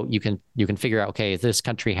 So you can figure out, okay, this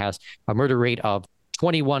country has a murder rate of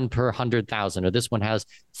 21 per 100,000, or this one has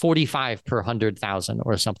 45 per 100,000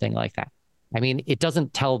 or something like that. I mean, it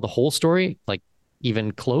doesn't tell the whole story, like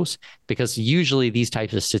even close, because usually these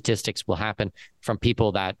types of statistics will happen from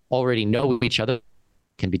people that already know each other. It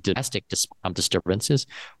can be domestic disturbances,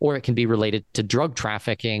 or it can be related to drug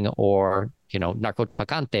trafficking or,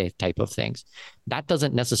 narcotrafficante type of things. That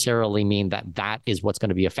doesn't necessarily mean that is what's going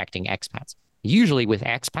to be affecting expats. Usually with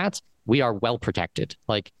expats, we are well protected.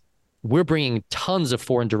 Like, we're bringing tons of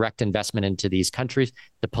foreign direct investment into these countries.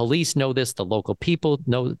 The police know this. The local people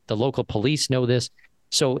know, the local police know this.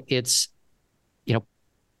 So it's,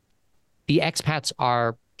 the expats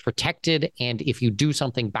are protected. And if you do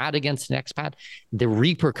something bad against an expat, the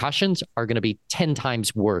repercussions are going to be 10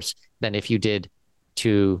 times worse than if you did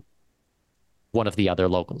to one of the other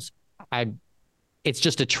locals. It's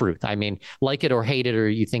just a truth. I mean, like it or hate it, or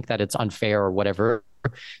you think that it's unfair or whatever,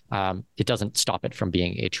 it doesn't stop it from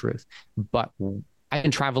being a truth. But I've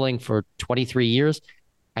been traveling for 23 years.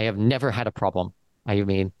 I have never had a problem. I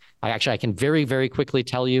mean, I can very, very quickly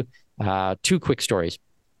tell you 2 quick stories.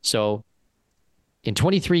 So in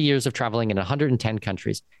 23 years of traveling in 110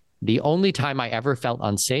 countries, the only time I ever felt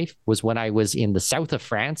unsafe was when I was in the south of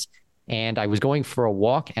France and I was going for a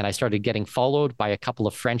walk and I started getting followed by a couple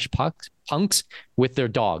of French punks with their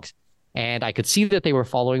dogs. And I could see that they were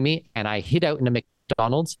following me, and I hid out in a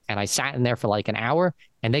McDonald's and I sat in there for like an hour,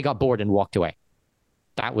 and they got bored and walked away.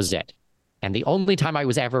 That was it. And the only time I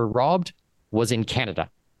was ever robbed was in Canada.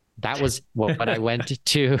 That was when I went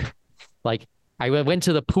to I went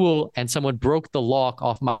to the pool and someone broke the lock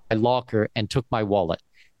off my locker and took my wallet.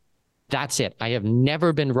 That's it. I have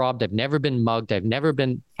never been robbed. I've never been mugged. I've never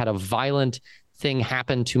had a violent thing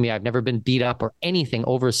happen to me. I've never been beat up or anything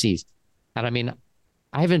overseas. And I mean,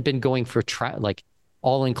 I haven't been going for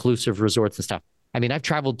all-inclusive resorts and stuff. I mean, I've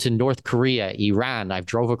traveled to North Korea, Iran. I've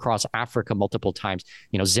drove across Africa multiple times,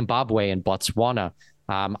 Zimbabwe and Botswana.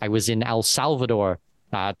 I was in El Salvador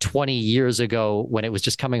 20 years ago when it was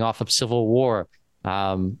just coming off of civil war.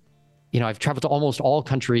 I've traveled to almost all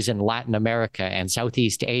countries in Latin America and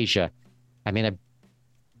Southeast Asia. I mean,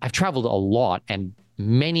 I've traveled a lot and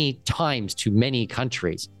many times to many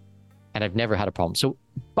countries, and I've never had a problem. So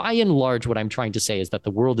by and large, what I'm trying to say is that the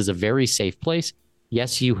world is a very safe place.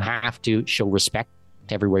 Yes, you have to show respect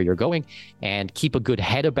everywhere you're going and keep a good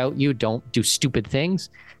head about you. Don't do stupid things.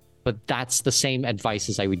 But that's the same advice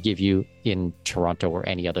as I would give you in Toronto or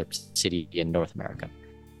any other city in North America.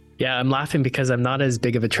 Yeah, I'm laughing because I'm not as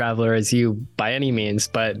big of a traveler as you by any means,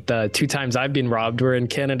 but the 2 times I've been robbed were in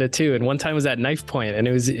Canada too. And one time was at Knife Point, and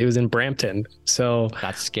it was in Brampton. So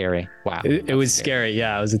that's scary. Wow. It was scary.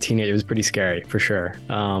 Yeah, I was a teenager. It was pretty scary for sure.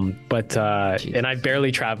 And I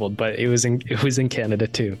barely traveled, but it was in Canada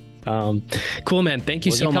too. Cool, man. Thank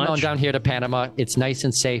you so much. Come on down here to Panama. It's nice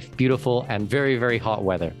and safe, beautiful, and very, very hot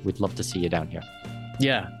weather. We'd love to see you down here.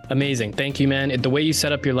 Yeah, amazing. Thank you, man. The way you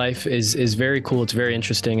set up your life is very cool. It's very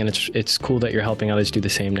interesting, and it's cool that you're helping others do the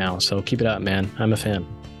same now. So keep it up, man. I'm a fan.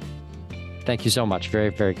 Thank you so much. Very,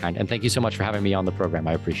 very kind. And thank you so much for having me on the program.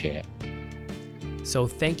 I appreciate it. So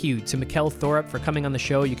thank you to Mikkel Thorup for coming on the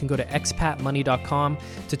show. You can go to expatmoney.com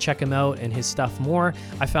to check him out and his stuff more.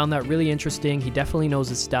 I found that really interesting. He definitely knows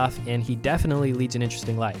his stuff, and he definitely leads an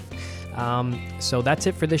interesting life. So that's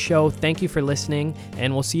it for this show. Thank you for listening,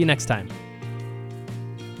 and we'll see you next time.